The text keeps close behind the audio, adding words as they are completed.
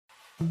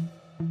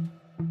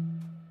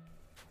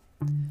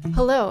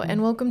Hello,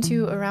 and welcome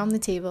to Around the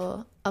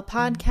Table, a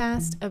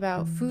podcast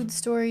about food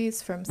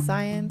stories from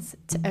science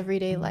to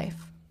everyday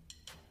life.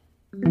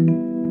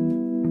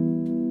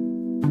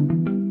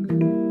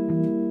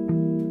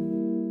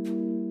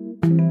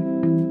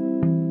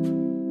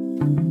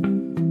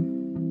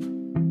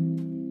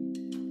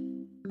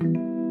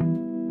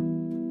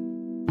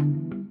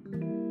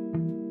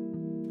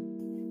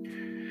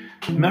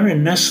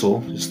 Marion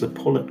Nestle is the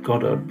Paulette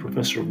Goddard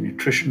Professor of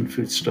Nutrition,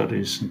 Food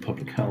Studies and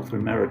Public Health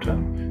Emerita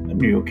at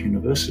New York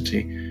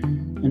University,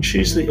 and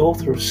she's the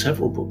author of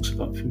several books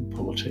about food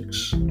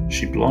politics.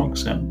 She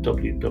blogs at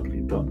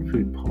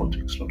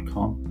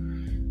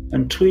www.foodpolitics.com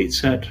and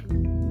tweets at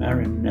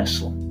Marion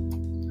Nestle.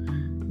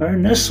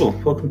 Marion Nestle,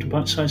 welcome to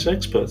Bite Size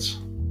Experts.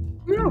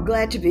 Oh,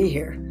 glad to be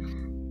here.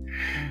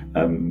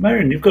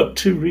 Marion, you've got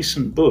two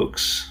recent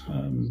books,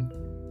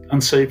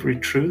 Unsavory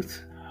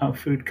Truth, How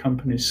Food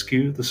Companies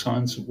Skew the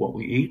Science of What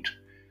We Eat,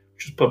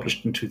 which was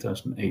published in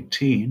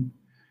 2018,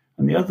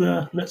 and the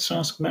other, Let's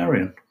Ask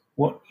Marion,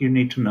 What You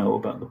Need to Know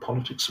About the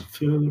Politics of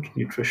Food,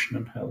 Nutrition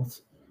and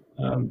Health,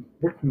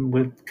 written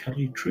with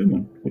Kelly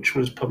Truman, which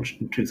was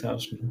published in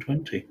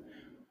 2020.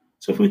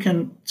 So if we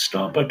can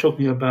start by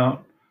talking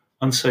about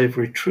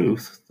Unsavory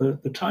Truth,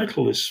 the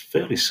title is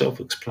fairly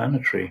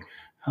self-explanatory,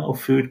 How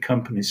Food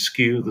Companies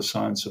Skew the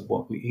Science of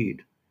What We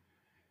Eat.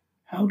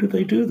 How do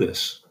they do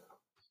this?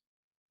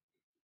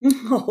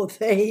 Oh,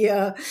 they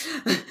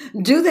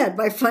do that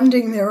by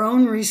funding their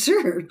own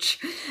research.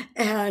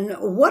 And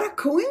what a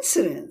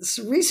coincidence.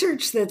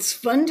 Research that's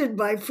funded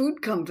by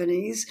food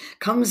companies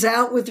comes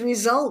out with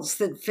results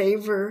that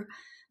favor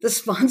the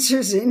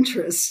sponsor's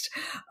interest.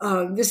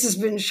 This has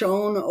been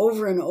shown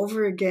over and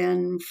over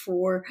again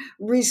for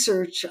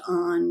research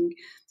on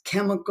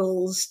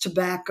chemicals,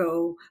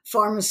 tobacco,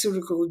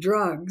 pharmaceutical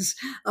drugs.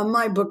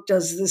 My book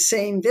does the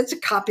same. It's a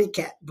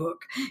copycat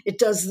book. It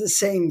does the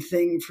same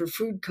thing for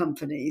food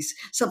companies,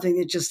 something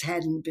that just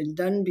hadn't been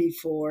done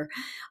before.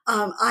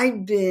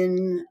 I've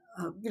been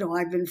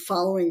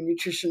following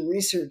nutrition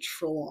research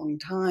for a long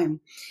time.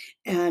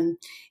 And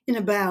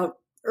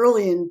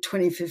early in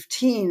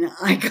 2015,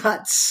 I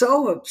got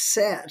so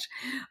upset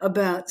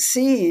about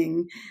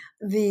seeing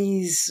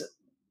these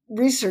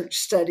research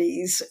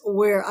studies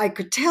where I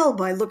could tell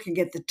by looking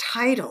at the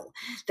title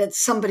that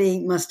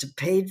somebody must have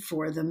paid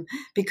for them,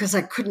 because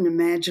I couldn't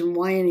imagine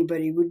why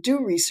anybody would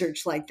do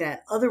research like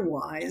that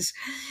otherwise.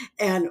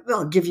 And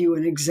I'll give you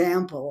an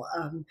example.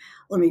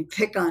 Let me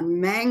pick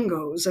on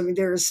mangoes. I mean,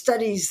 there are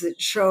studies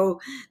that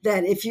show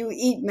that if you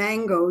eat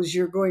mangoes,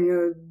 you're going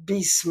to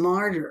be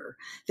smarter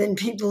than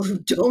people who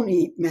don't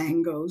eat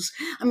mangoes.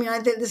 I mean,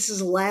 I think this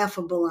is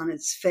laughable on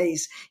its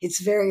face.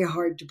 It's very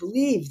hard to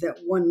believe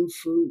that one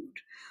food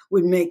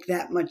would make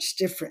that much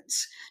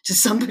difference to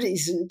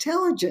somebody's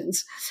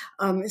intelligence.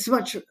 It's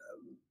much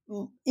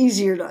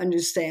easier to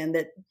understand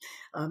that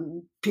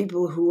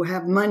people who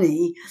have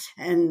money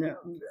and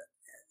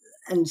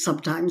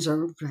sometimes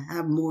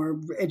have more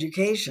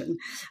education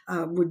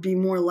would be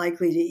more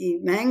likely to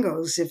eat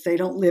mangoes if they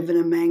don't live in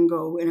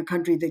a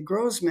country that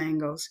grows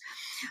mangoes.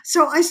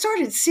 So I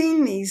started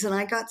seeing these and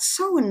I got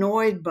so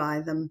annoyed by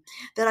them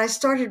that I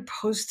started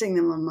posting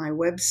them on my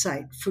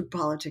website,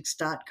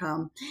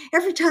 foodpolitics.com.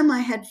 Every time I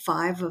had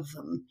 5 of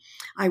them,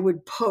 I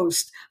would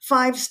post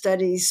 5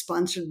 studies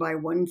sponsored by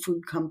one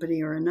food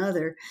company or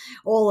another,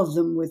 all of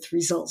them with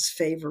results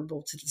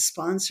favorable to the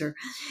sponsor.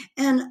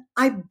 And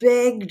I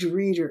begged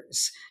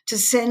readers to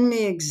send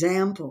me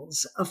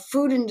examples of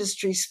food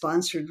industry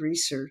sponsored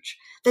research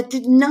that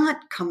did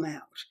not come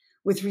out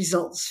with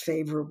results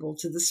favorable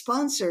to the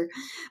sponsor.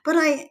 But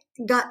I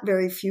got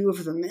very few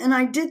of them. And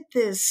I did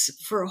this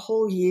for a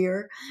whole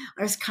year.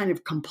 I was kind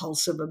of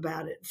compulsive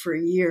about it for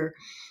a year.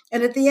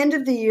 And at the end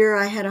of the year,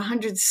 I had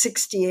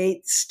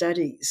 168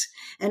 studies.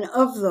 And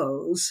of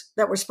those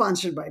that were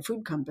sponsored by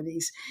food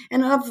companies,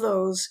 and of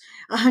those,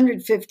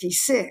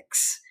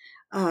 156,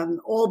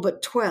 all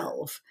but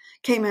 12,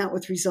 came out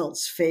with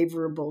results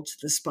favorable to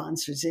the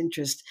sponsor's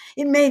interest.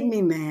 It made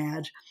me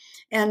mad.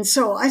 And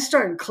so I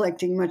started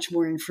collecting much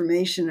more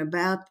information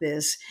about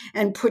this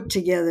and put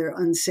together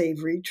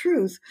Unsavory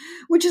Truth,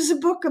 which is a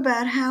book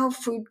about how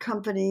food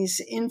companies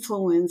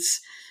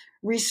influence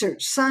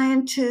research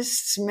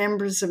scientists,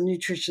 members of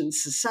nutrition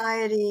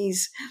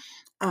societies,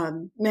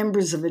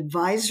 members of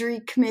advisory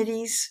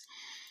committees,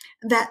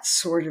 that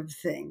sort of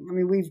thing. I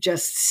mean, we've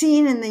just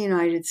seen in the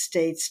United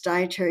States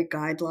dietary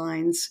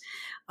guidelines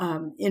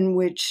in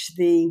which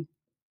the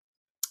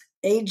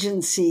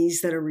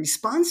agencies that are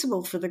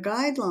responsible for the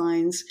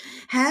guidelines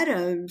had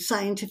a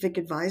scientific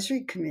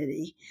advisory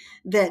committee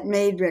that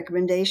made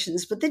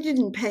recommendations, but they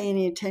didn't pay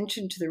any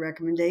attention to the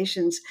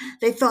recommendations.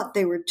 They thought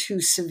they were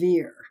too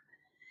severe,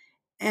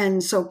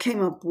 and so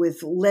came up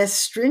with less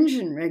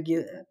stringent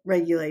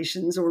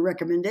regulations or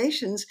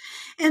recommendations.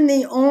 And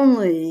the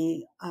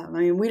only,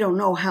 we don't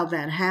know how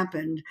that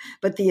happened,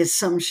 but the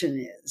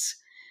assumption is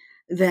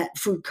that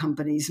food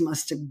companies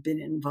must have been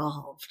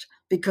involved,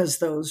 because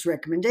those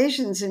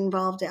recommendations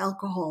involved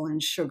alcohol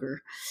and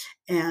sugar.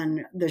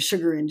 And the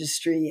sugar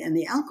industry and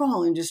the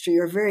alcohol industry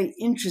are very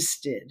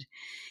interested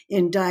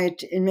in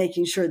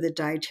making sure that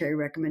dietary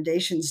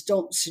recommendations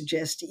don't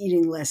suggest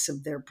eating less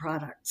of their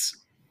products.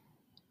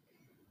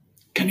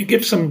 Can you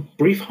give some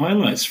brief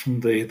highlights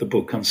from the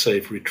book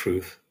Unsavory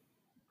Truth?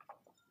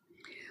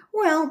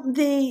 Well,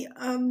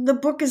 the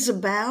book is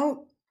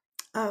about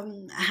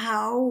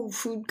how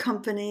food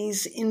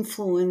companies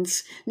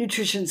influence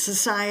nutrition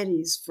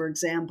societies. For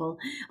example,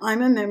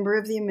 I'm a member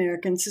of the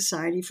American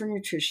Society for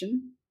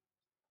Nutrition,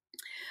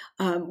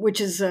 which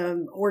is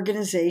an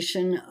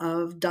organization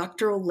of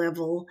doctoral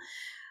level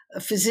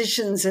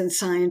physicians and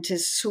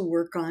scientists who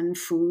work on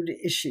food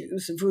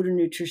and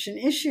nutrition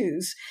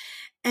issues.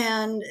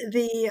 And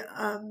the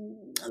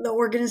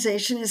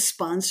organization is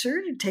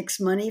sponsored. It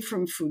takes money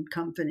from food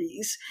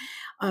companies.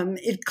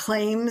 It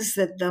claims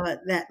that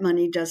that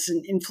money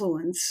doesn't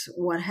influence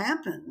what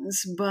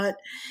happens, but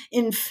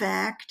in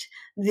fact,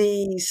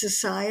 the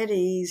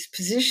society's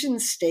position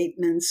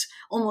statements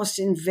almost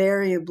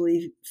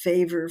invariably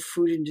favor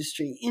food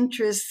industry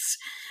interests.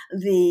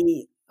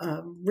 The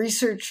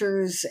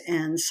researchers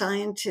and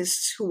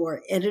scientists who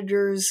are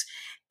editors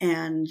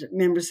and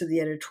members of the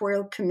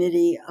editorial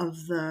committee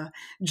of the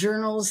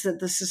journals that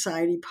the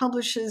society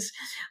publishes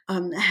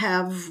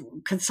have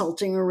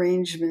consulting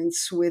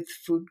arrangements with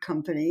food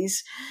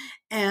companies.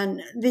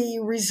 And the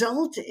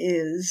result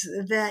is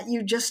that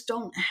you just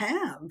don't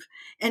have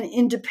an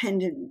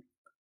independent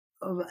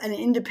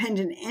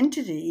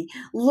entity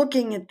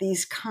looking at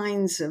these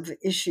kinds of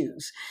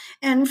issues.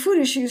 And food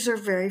issues are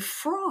very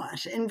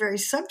fraught and very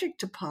subject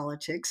to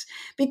politics,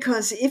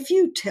 because if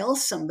you tell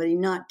somebody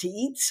not to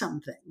eat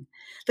something,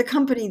 the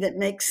company that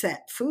makes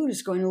that food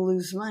is going to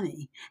lose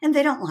money, and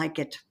they don't like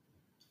it.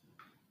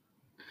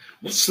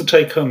 What's the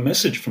take-home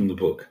message from the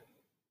book?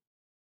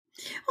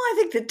 Well, I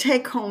think the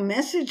take-home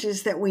message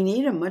is that we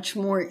need a much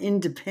more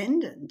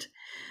independent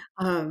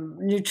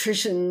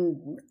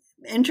nutrition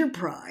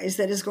enterprise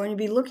that is going to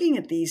be looking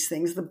at these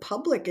things. The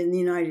public in the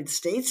United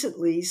States, at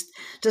least,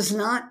 does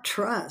not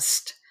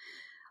trust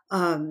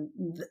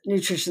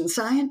nutrition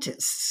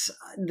scientists.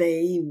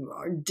 They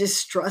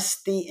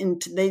distrust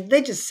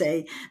they just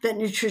say that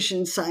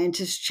nutrition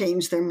scientists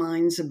change their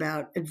minds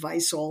about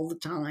advice all the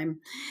time,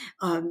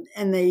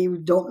 and they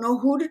don't know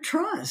who to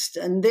trust.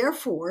 And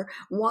therefore,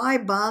 why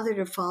bother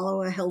to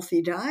follow a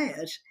healthy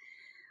diet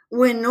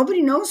when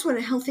nobody knows what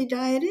a healthy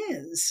diet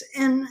is?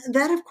 And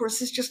that, of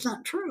course, is just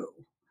not true.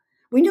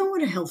 We know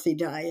what a healthy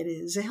diet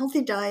is. A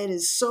healthy diet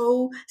is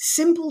so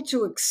simple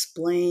to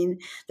explain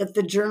that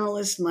the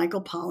journalist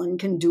Michael Pollan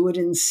can do it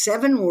in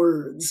 7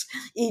 words.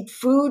 Eat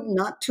food,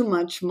 not too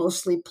much,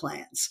 mostly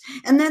plants.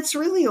 And that's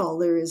really all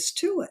there is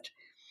to it.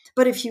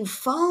 But if you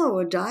follow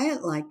a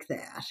diet like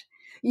that,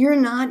 you're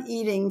not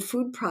eating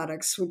food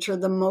products which are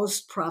the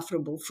most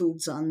profitable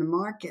foods on the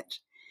market.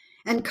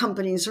 And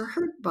companies are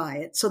hurt by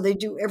it. So they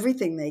do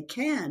everything they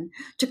can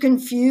to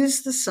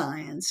confuse the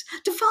science,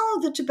 to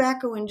follow the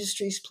tobacco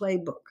industry's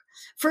playbook.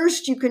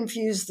 First, you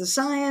confuse the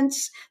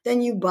science,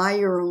 then you buy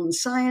your own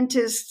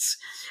scientists,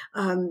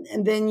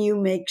 and then you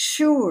make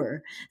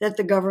sure that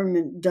the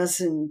government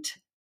doesn't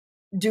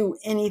do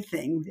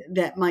anything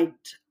that might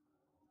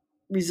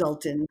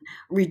result in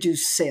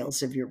reduced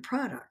sales of your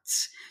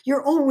products.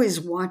 You're always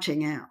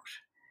watching out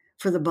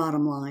for the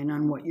bottom line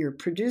on what you're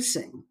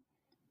producing.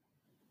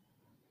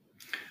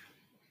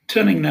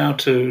 Turning now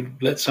to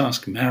Let's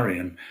Ask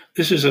Marion.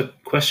 This is a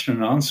question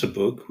and answer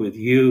book with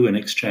you in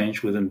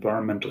exchange with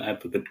environmental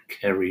advocate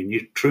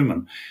Kerry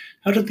Truman.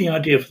 How did the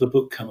idea for the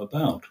book come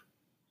about?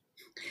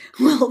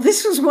 Well,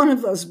 this was one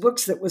of those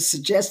books that was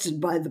suggested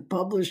by the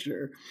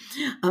publisher.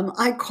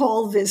 I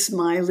call this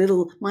my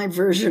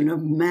version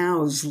of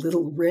Mao's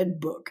Little Red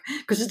Book,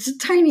 because it's a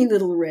tiny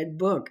little red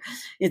book.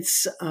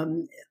 It's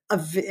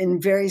in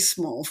very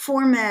small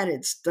format.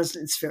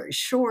 It's very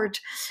short.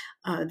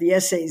 The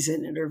essays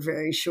in it are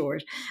very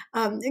short.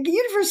 The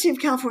University of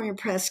California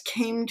Press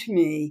came to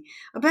me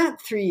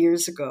about 3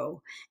 years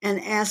ago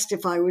and asked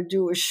if I would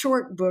do a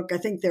short book. I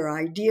think their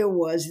idea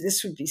was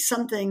this would be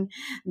something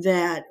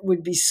that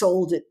would be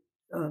sold at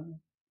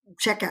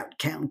checkout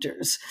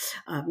counters,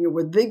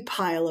 with a big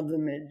pile of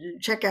them at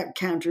checkout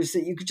counters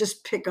that you could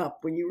just pick up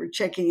when you were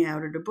checking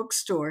out at a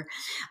bookstore.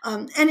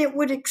 And it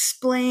would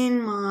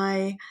explain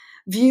my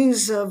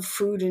views of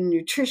food and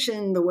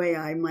nutrition, the way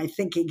my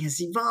thinking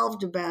has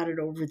evolved about it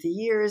over the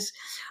years,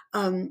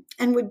 and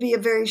would be a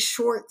very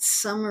short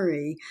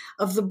summary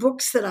of the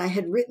books that I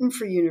had written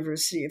for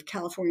University of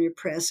California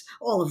Press,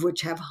 all of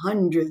which have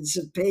hundreds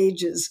of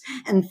pages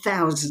and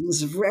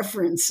thousands of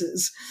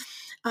references.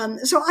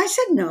 So I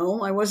said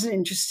no, I wasn't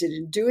interested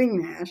in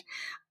doing that.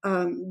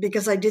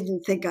 Because I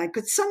didn't think I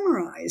could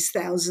summarize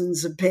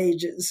thousands of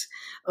pages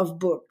of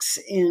books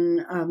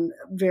in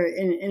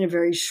a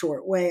very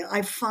short way.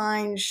 I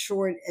find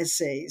short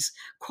essays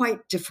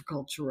quite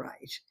difficult to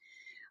write.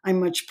 I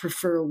much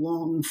prefer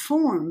long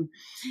form.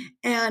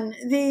 And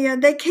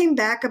they came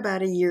back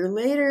about a year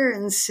later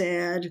and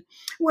said,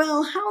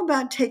 well, how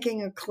about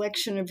taking a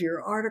collection of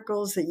your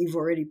articles that you've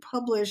already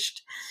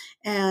published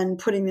and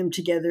putting them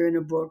together in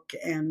a book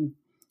and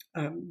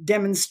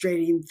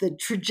demonstrating the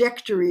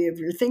trajectory of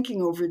your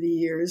thinking over the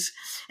years.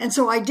 And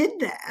so I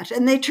did that,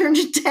 and they turned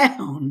it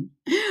down.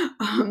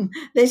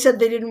 They said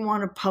they didn't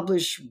want to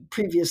publish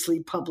previously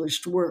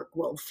published work.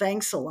 Well,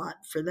 thanks a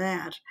lot for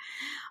that.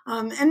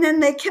 And then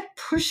they kept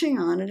pushing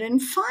on it.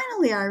 And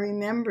finally, I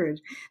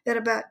remembered that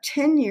about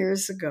 10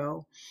 years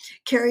ago,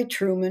 Carrie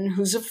Truman,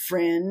 who's a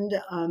friend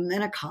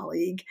and a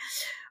colleague,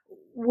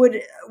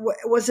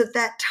 was at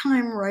that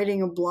time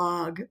writing a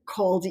blog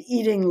called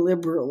Eating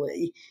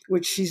Liberally,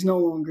 which she's no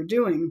longer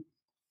doing.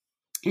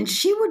 And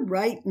she would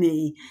write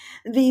me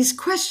these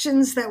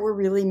questions that were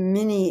really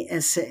mini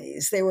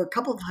essays. They were a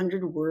couple of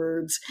hundred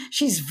words.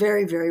 She's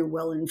very, very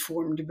well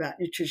informed about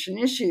nutrition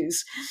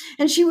issues.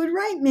 And she would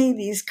write me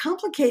these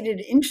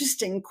complicated,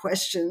 interesting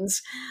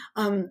questions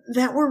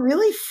that were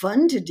really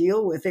fun to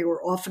deal with. They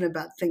were often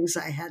about things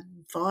I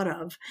hadn't thought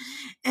of.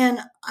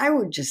 And I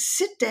would just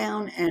sit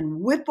down and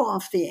whip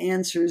off the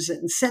answers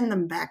and send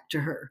them back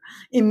to her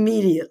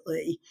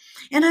immediately.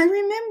 And I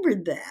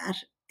remembered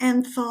that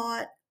and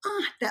thought,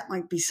 that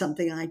might be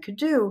something I could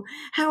do.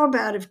 How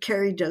about if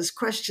Carrie does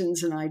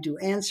questions and I do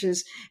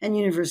answers? And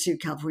University of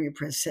California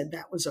Press said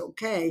that was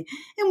okay.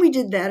 And we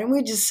did that, and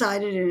we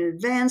decided in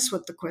advance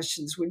what the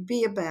questions would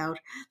be about.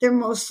 They're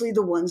mostly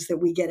the ones that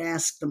we get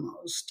asked the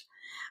most.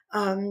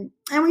 And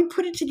we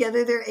put it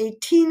together. There are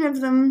 18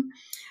 of them.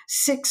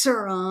 6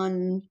 are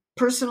on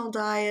personal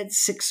diet,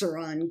 6 are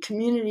on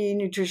community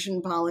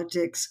nutrition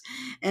politics,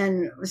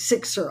 and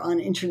 6 are on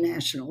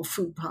international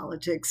food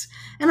politics.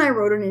 And I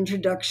wrote an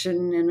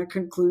introduction and a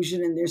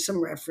conclusion, and there's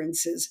some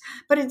references,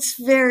 but it's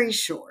very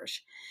short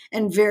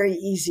and very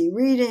easy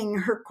reading.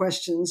 Her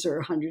questions are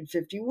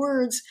 150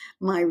 words.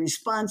 My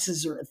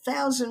responses are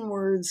 1,000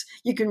 words.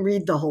 You can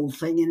read the whole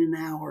thing in an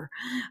hour.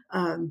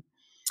 And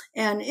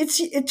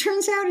it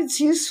turns out it's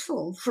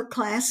useful for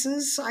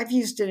classes. I've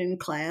used it in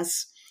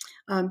class.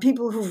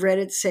 People who've read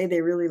it say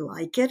they really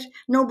like it.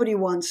 Nobody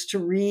wants to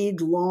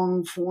read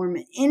long form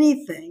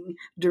anything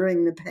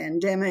during the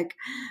pandemic.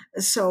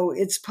 So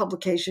its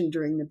publication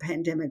during the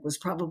pandemic was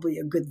probably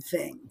a good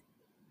thing.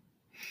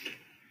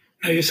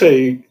 Now you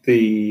say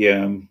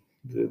the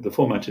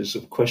format is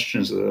of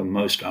questions that are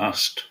most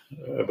asked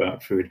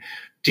about food.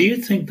 Do you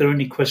think there are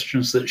any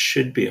questions that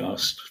should be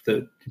asked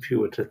that, if you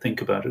were to think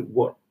about it,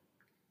 what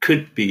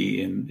could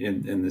be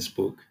in this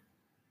book?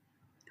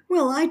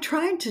 Well, I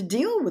tried to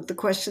deal with the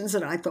questions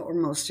that I thought were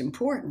most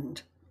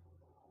important.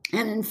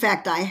 And in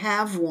fact, I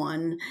have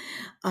one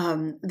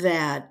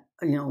that,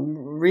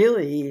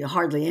 really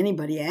hardly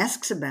anybody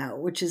asks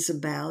about, which is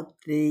about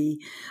the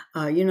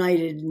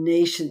United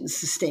Nations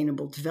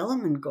Sustainable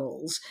Development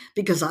Goals,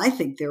 because I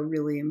think they're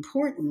really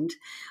important.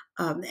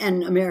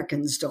 And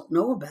Americans don't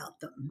know about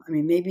them. I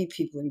mean, maybe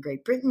people in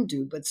Great Britain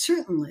do, but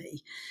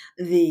certainly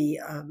the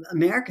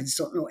Americans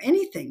don't know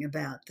anything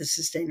about the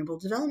Sustainable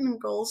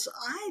Development Goals.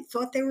 I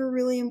thought they were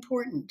really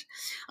important.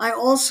 I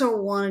also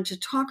wanted to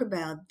talk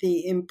about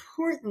the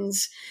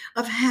importance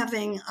of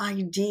having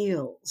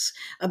ideals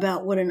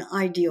about what an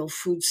ideal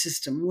food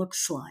system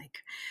looks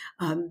like,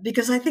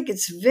 because I think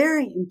it's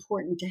very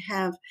important to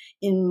have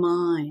in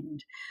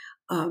mind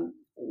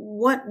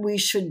what we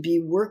should be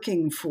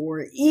working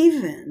for,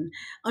 even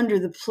under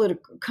the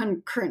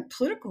current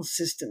political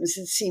systems.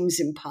 It seems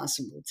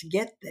impossible to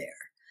get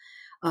there.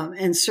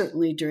 And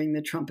certainly during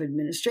the Trump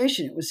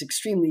administration, it was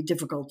extremely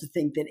difficult to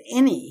think that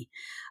any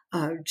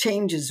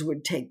changes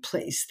would take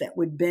place that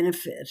would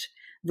benefit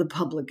the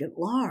public at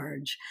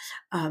large.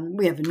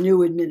 We have a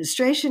new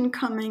administration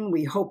coming.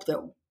 We hope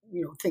that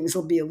things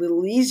will be a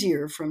little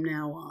easier from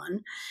now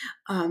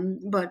on.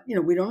 But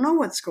we don't know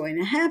what's going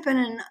to happen.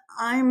 And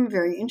I'm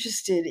very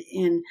interested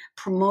in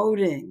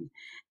promoting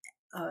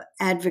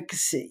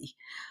advocacy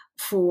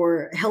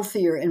for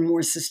healthier and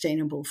more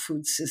sustainable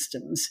food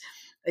systems.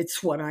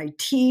 It's what I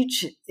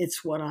teach.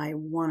 It's what I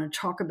want to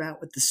talk about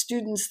with the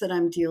students that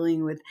I'm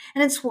dealing with.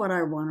 And it's what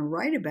I want to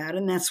write about.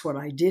 And that's what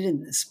I did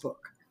in this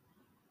book.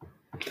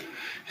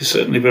 It's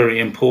certainly very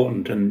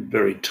important and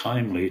very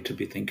timely to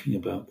be thinking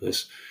about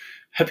this.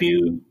 Have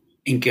you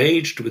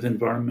engaged with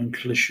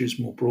environmental issues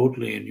more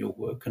broadly in your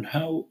work, and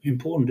how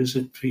important is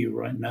it for you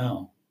right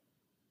now?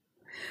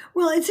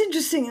 Well, it's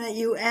interesting that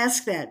you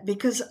ask that,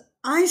 because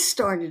I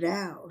started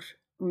out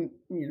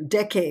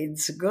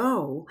decades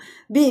ago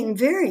being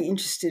very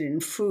interested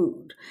in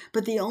food,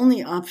 but the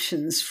only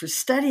options for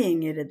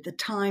studying it at the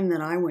time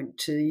that I went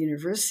to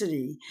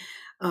university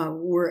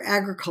were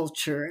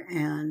agriculture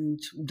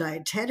and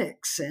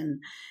dietetics, and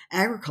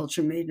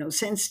agriculture made no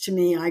sense to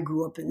me. I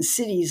grew up in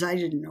cities. I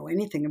didn't know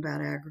anything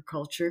about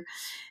agriculture.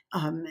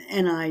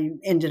 And I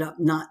ended up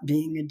not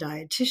being a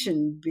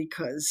dietitian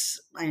because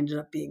I ended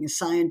up being a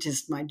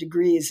scientist. My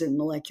degree is in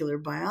molecular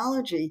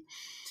biology.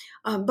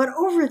 But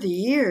over the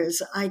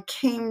years, I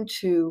came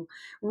to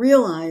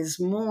realize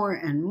more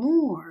and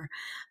more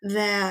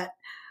that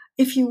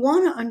if you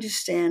want to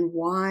understand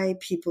why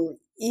people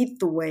eat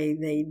the way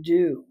they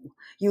do,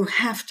 you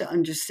have to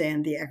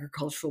understand the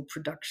agricultural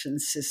production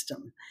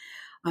system.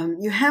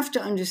 You have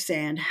to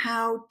understand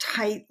how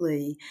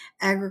tightly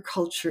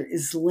agriculture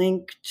is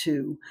linked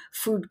to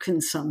food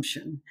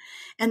consumption.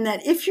 And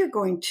that if you're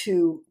going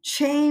to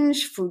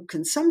change food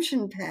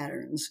consumption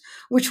patterns,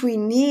 which we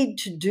need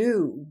to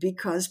do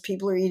because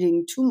people are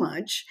eating too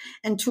much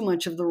and too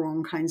much of the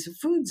wrong kinds of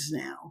foods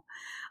now,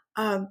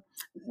 uh,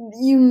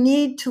 you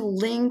need to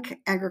link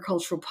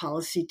agricultural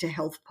policy to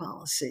health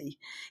policy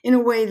in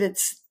a way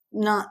that's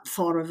not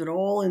thought of at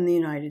all in the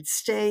United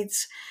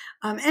States,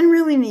 and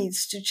really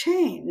needs to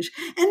change.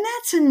 And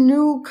that's a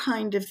new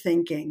kind of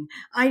thinking.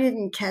 I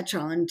didn't catch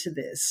on to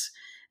this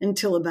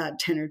until about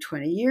 10 or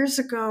 20 years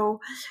ago.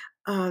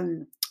 I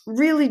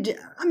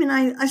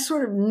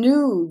sort of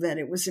knew that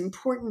it was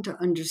important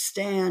to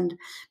understand,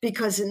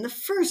 because in the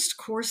first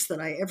course that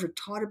I ever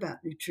taught about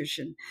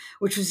nutrition,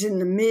 which was in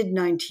the mid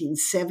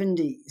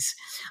 1970s,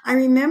 I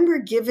remember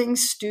giving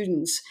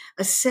students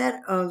a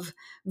set of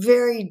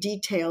very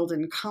detailed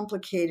and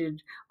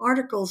complicated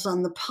articles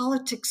on the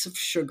politics of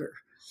sugar.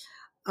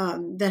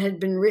 That had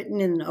been written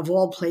in, of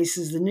all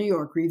places, the New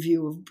York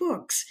Review of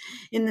Books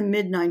in the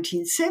mid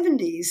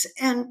 1970s.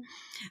 And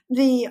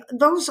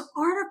those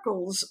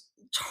articles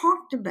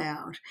talked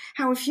about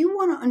how if you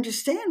want to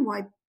understand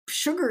why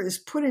sugar is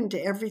put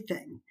into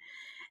everything,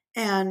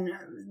 and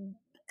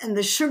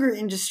the sugar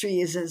industry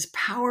is as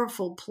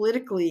powerful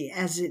politically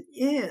as it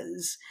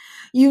is,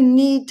 you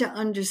need to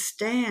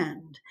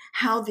understand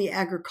how the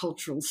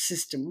agricultural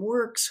system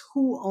works,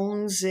 who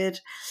owns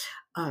it,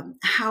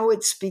 how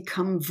it's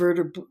become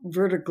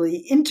vertically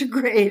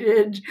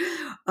integrated,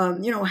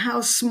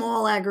 how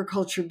small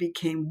agriculture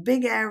became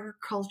big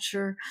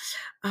agriculture,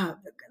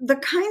 the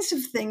kinds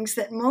of things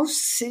that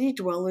most city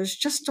dwellers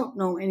just don't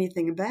know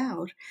anything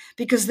about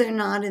because they're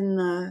not in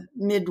the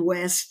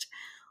Midwest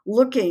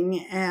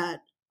looking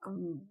at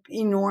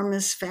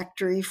enormous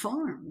factory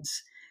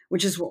farms,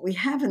 which is what we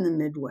have in the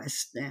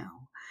Midwest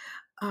now.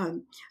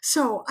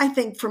 So I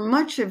think for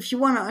much of, if you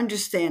want to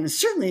understand,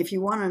 certainly if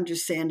you want to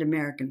understand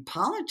American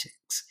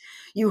politics,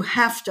 you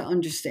have to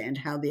understand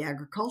how the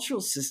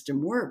agricultural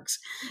system works,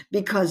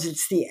 because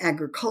it's the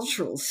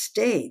agricultural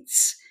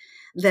states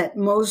that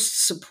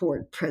most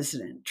support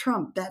President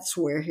Trump. That's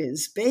where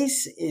his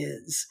base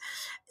is.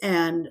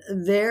 And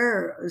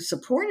they're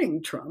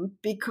supporting Trump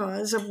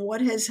because of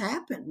what has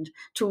happened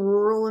to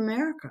rural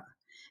America.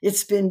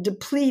 It's been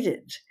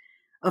depleted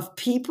of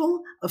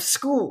people, of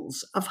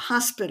schools, of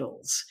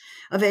hospitals,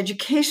 of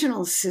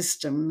educational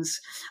systems,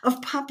 of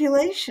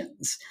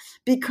populations,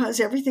 because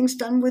everything's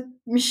done with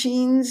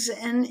machines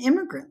and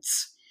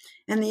immigrants.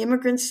 And the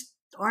immigrants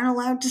aren't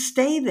allowed to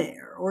stay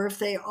there. Or if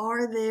they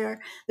are there,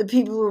 the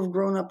people who have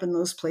grown up in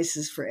those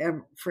places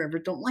forever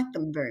don't like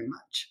them very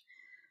much.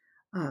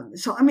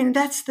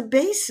 That's the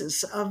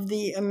basis of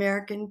the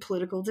American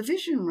political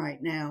division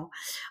right now.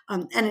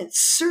 And it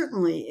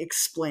certainly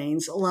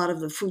explains a lot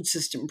of the food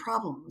system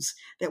problems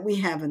that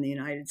we have in the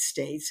United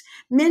States,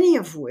 many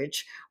of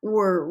which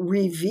were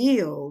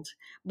revealed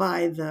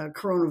by the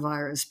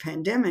coronavirus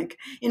pandemic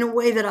in a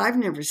way that I've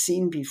never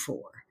seen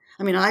before.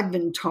 I've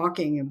been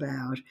talking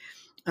about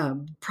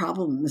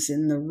problems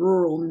in the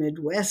rural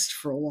Midwest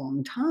for a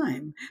long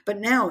time,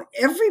 but now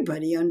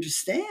everybody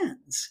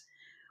understands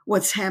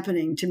what's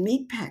happening to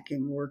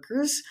meatpacking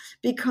workers,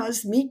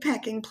 because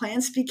meatpacking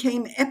plants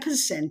became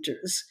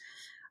epicenters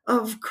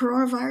of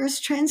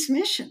coronavirus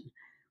transmission.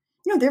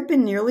 There have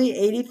been nearly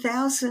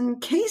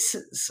 80,000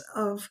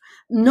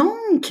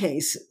 known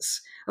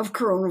cases of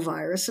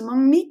coronavirus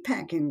among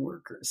meatpacking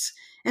workers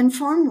and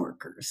farm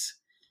workers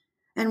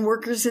and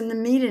workers in the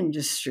meat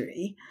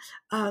industry,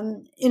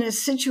 in a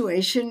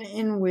situation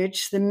in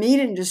which the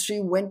meat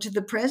industry went to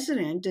the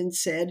president and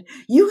said,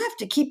 you have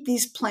to keep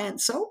these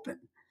plants open.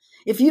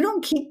 If you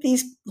don't keep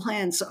these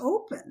plants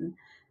open,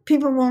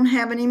 people won't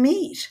have any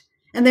meat,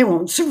 and they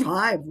won't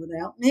survive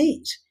without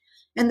meat.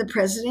 And the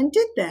president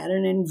did that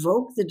and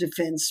invoked the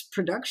Defense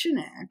Production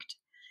Act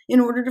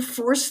in order to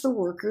force the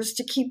workers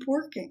to keep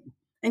working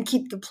and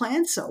keep the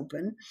plants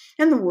open.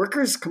 And the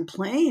workers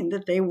complained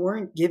that they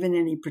weren't given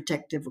any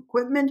protective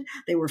equipment.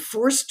 They were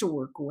forced to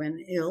work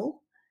when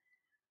ill,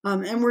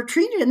 and were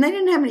treated, and they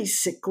didn't have any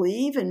sick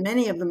leave, and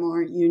many of them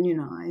aren't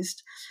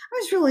unionized.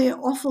 It was really an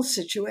awful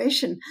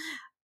situation.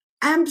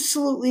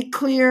 Absolutely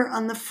clear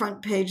on the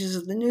front pages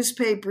of the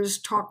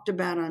newspapers, talked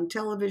about on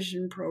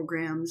television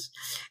programs.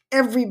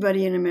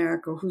 Everybody in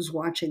America who's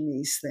watching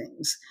these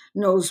things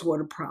knows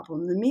what a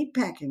problem the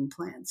meatpacking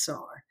plants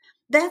are.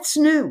 That's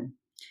new.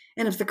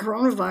 And if the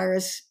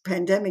coronavirus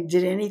pandemic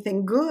did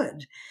anything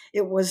good,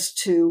 it was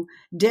to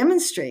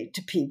demonstrate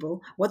to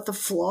people what the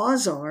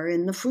flaws are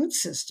in the food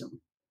system.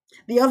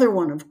 The other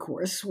one, of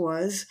course,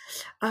 was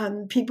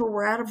people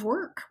were out of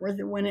work.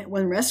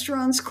 When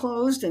restaurants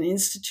closed and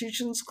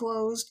institutions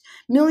closed,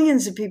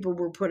 millions of people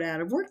were put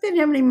out of work. They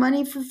didn't have any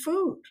money for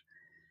food.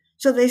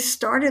 So they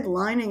started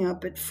lining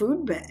up at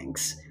food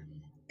banks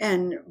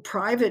and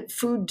private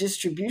food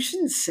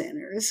distribution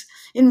centers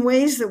in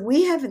ways that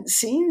we haven't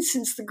seen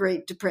since the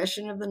Great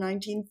Depression of the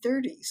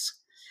 1930s.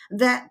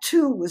 That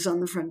too was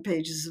on the front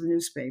pages of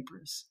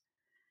newspapers.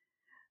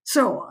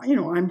 So,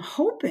 I'm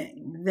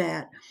hoping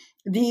that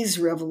these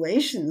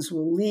revelations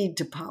will lead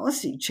to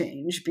policy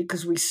change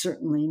because we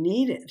certainly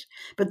need it.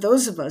 But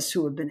those of us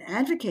who have been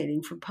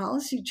advocating for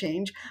policy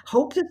change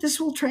hope that this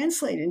will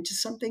translate into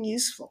something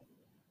useful.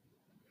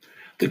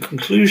 The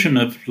conclusion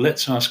of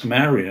Let's Ask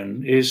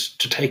Marion is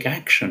to take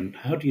action.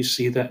 How do you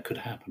see that could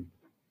happen?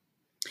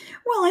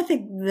 Well, I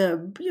think there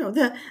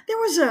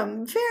was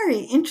a very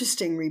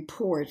interesting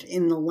report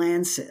in The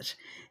Lancet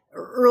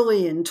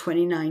early in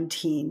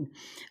 2019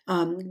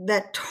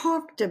 that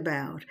talked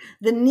about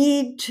the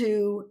need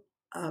to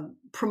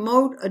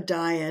promote a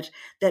diet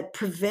that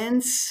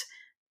prevents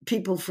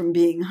people from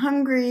being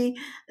hungry,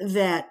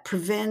 that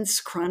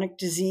prevents chronic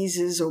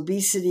diseases,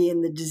 obesity,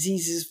 and the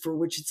diseases for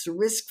which it's a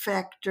risk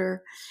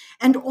factor,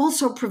 and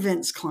also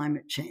prevents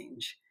climate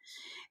change.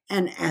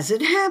 And as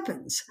it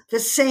happens, the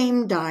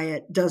same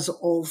diet does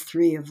all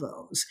three of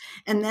those.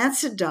 And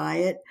that's a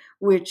diet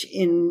which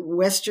in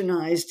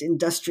westernized,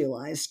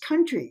 industrialized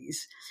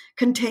countries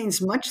contains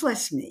much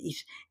less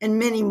meat and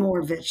many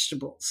more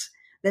vegetables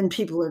than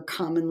people are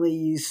commonly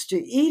used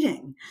to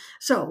eating.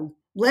 So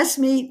less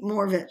meat,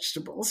 more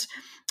vegetables.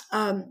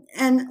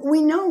 And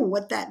we know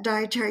what that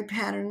dietary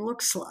pattern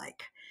looks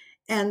like.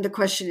 And the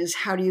question is,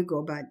 how do you go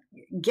about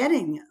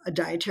getting a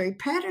dietary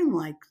pattern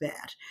like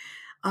that?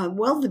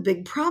 Well, the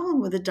big problem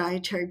with a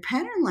dietary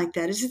pattern like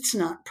that is it's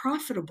not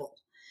profitable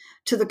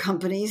to the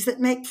companies that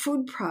make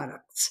food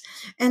products.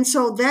 And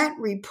so that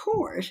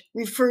report,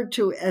 referred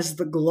to as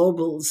the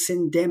Global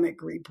Syndemic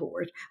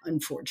Report,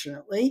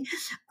 unfortunately,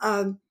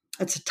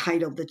 that's a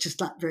title that's just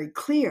not very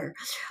clear.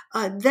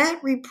 That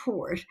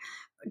report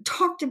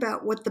talked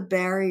about what the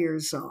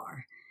barriers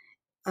are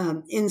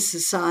in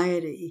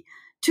society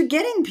to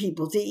getting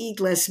people to eat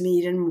less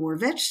meat and more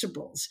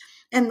vegetables.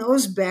 And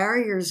those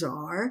barriers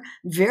are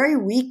very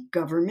weak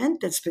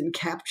government that's been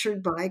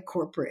captured by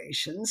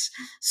corporations.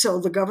 So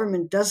the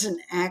government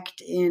doesn't act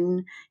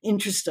in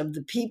interest of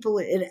the people,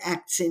 it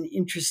acts in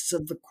interests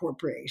of the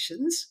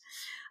corporations.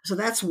 So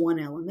that's one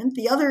element.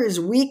 The other is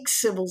weak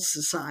civil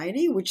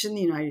society, which in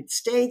the United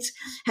States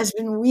has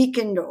been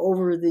weakened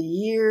over the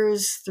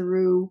years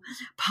through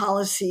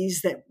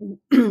policies that,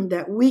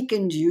 that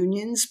weakened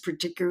unions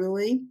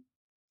particularly.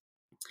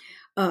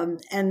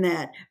 And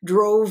that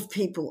drove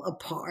people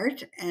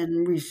apart,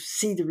 and we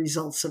see the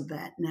results of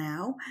that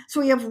now. So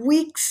we have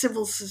weak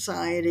civil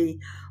society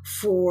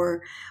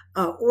for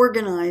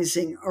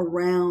organizing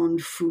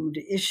around food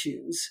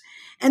issues.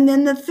 And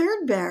then the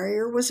third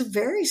barrier was a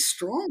very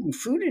strong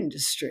food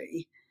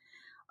industry,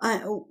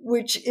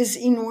 which is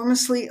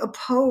enormously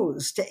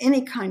opposed to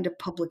any kind of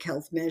public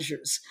health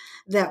measures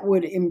that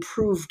would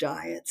improve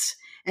diets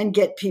and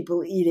get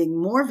people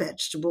eating more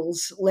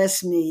vegetables,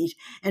 less meat,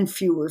 and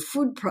fewer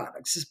food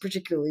products,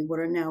 particularly what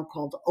are now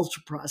called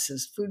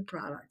ultra-processed food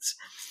products.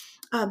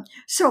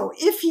 So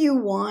if you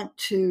want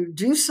to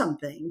do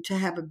something to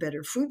have a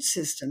better food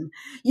system,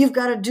 you've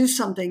got to do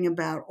something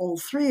about all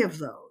three of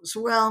those.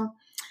 Well,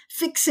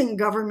 fixing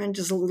government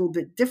is a little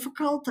bit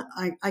difficult.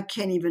 I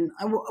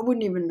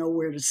wouldn't even know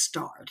where to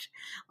start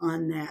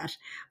on that,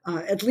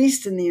 at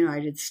least in the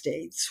United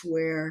States,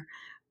 where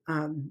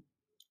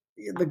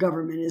the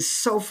government is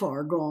so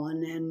far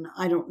gone, and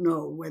I don't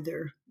know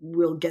whether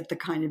we'll get the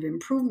kind of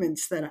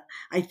improvements that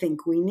I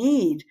think we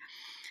need.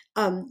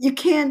 You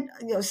can't,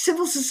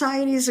 civil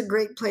society is a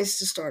great place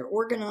to start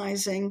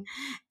organizing,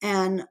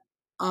 and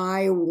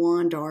I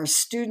want our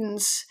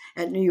students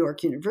at New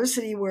York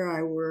University, where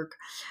I work,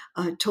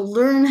 to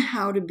learn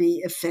how to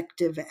be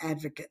effective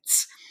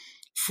advocates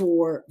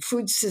for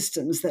food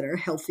systems that are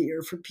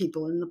healthier for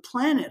people and the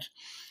planet.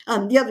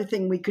 The other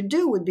thing we could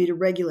do would be to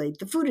regulate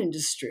the food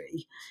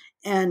industry.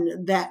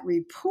 And that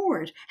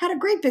report had a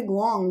great big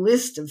long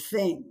list of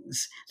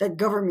things that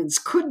governments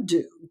could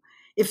do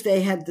if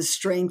they had the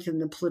strength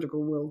and the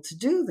political will to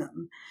do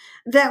them,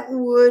 that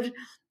would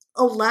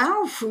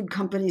allow food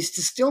companies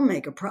to still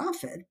make a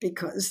profit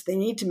because they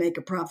need to make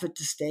a profit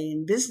to stay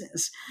in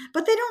business,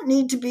 but they don't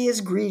need to be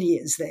as greedy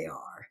as they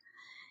are.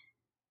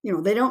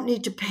 They don't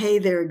need to pay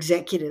their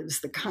executives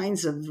the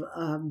kinds of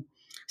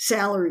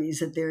salaries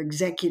that their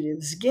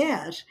executives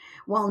get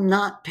while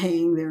not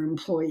paying their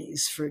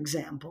employees, for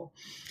example.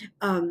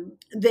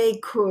 They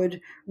could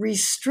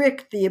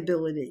restrict the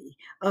ability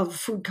of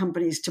food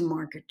companies to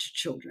market to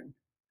children,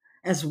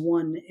 as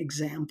one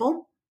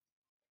example.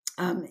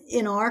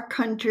 In our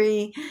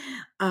country,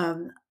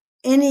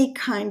 any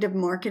kind of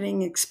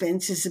marketing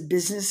expense is a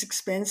business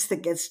expense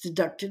that gets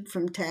deducted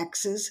from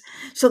taxes,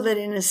 so that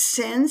in a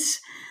sense,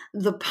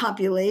 the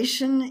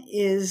population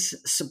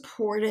is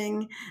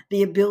supporting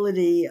the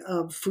ability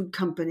of food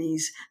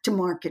companies to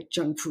market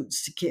junk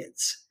foods to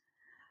kids.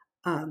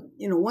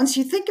 Once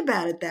you think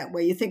about it that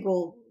way, you think,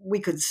 well, we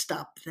could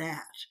stop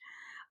that.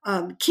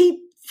 Keep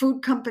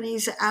food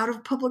companies out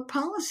of public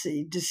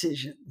policy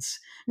decisions.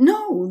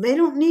 No, they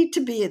don't need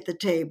to be at the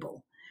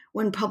table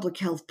when public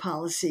health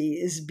policy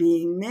is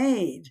being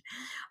made.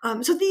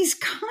 So these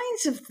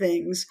kinds of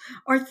things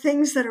are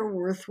things that are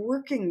worth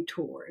working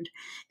toward.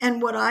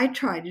 And what I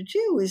try to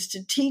do is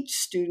to teach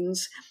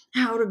students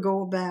how to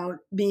go about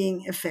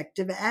being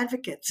effective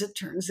advocates. It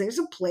turns there's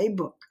a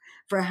playbook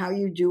for how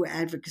you do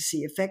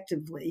advocacy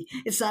effectively.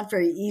 It's not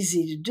very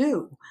easy to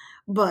do,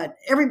 but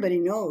everybody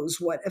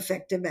knows what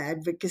effective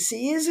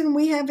advocacy is, and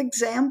we have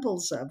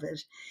examples of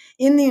it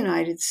in the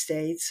United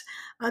States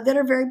that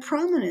are very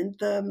prominent.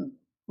 The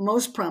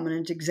most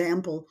prominent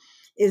example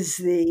is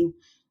the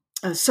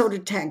soda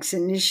tax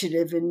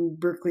initiative in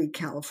Berkeley,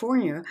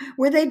 California,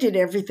 where they did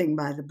everything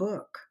by the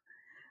book.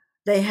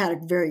 They had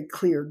a very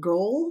clear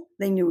goal.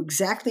 They knew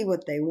exactly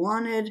what they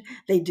wanted.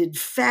 They did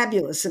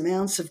fabulous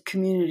amounts of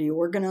community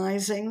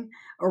organizing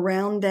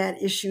around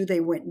that issue. They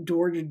went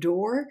door to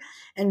door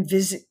and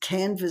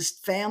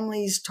canvassed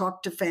families,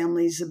 talked to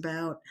families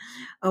about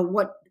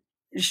what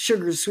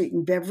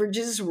sugar-sweetened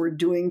beverages were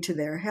doing to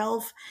their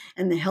health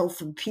and the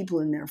health of people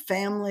in their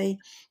family,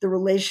 the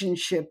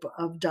relationship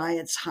of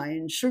diets high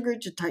in sugar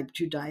to type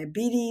 2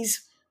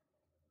 diabetes.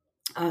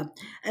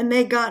 And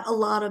they got a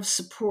lot of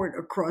support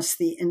across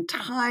the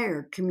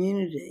entire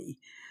community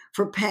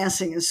for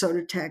passing a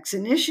soda tax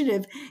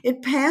initiative.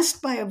 It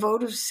passed by a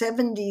vote of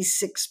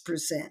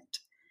 76%,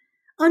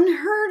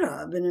 unheard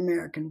of in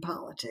American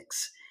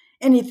politics.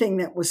 Anything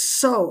that was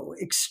so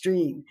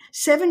extreme.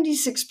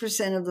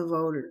 76% of the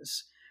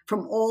voters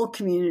from all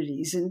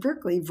communities in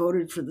Berkeley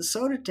voted for the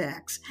soda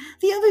tax.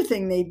 The other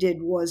thing they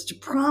did was to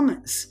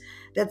promise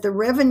that the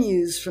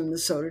revenues from the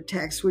soda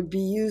tax would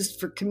be used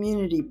for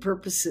community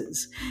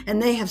purposes,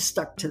 and they have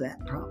stuck to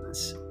that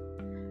promise.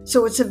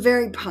 So it's a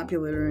very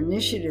popular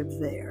initiative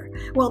there.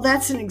 Well,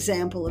 that's an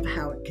example of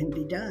how it can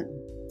be done.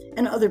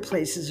 And other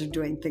places are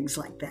doing things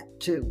like that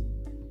too.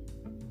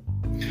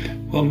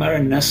 Well,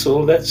 Marion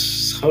Nestle,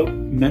 let's hope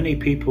many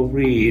people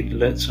read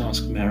Let's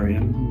Ask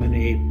Marion.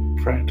 Many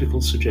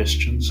practical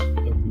suggestions.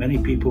 Hope many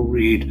people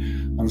read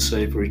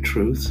Unsavory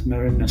Truth.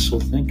 Marion Nestle,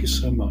 thank you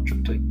so much for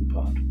taking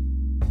part.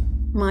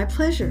 My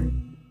pleasure.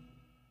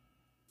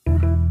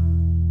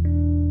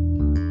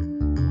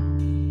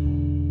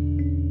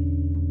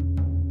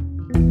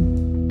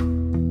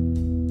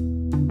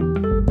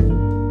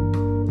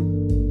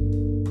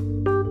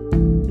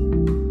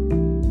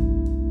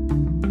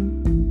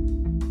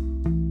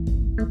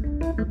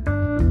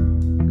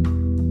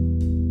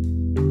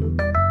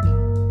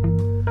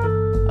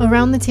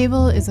 Around the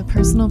Table is a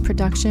personal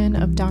production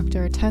of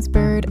Dr. Tess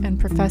Bird and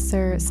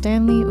Professor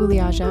Stanley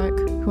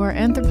Uliajak, who are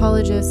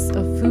anthropologists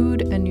of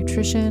food and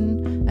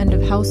nutrition and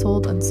of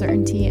household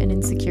uncertainty and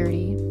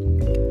insecurity.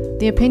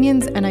 The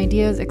opinions and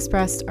ideas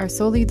expressed are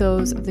solely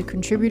those of the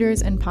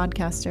contributors and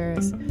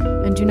podcasters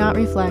and do not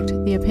reflect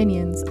the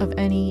opinions of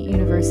any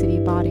university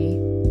body.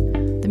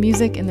 The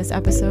music in this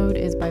episode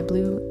is by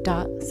Blue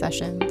Dot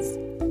Sessions.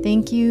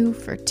 Thank you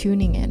for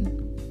tuning in.